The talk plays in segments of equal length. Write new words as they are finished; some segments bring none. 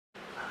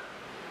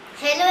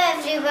Hello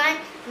everyone,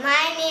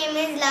 my name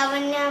is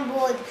Lavanya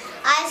Bodh.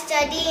 I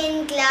study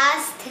in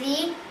class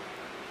 3.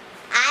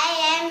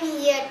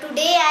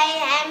 Today I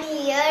am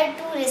here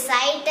to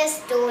recite a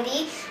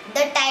story.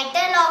 The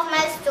title of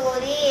my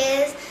story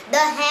is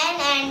The Hen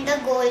and the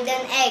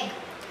Golden Egg.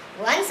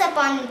 Once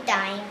upon a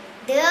time,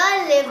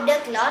 there lived a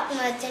cloth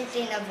merchant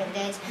in a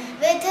village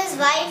with his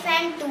wife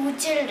and 2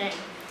 children.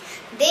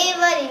 They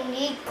were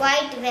indeed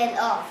quite well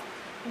off.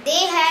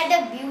 They had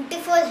a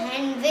beautiful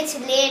hen which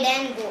laid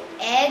an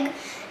egg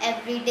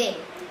every day.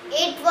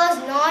 It was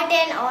not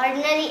an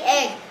ordinary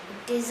egg,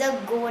 it is a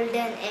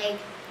golden egg.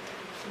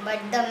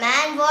 But the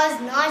man was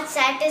not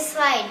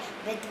satisfied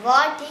with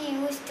what he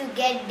used to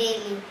get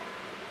daily.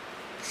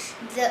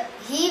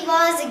 He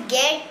was a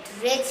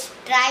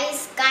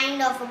get-rich-twice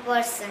kind of a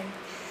person.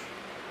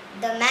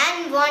 The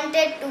man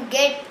wanted to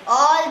get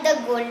all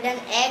the golden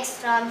eggs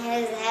from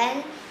his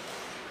hen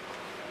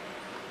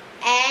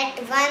at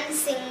one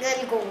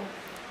single go.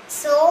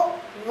 So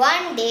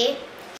one day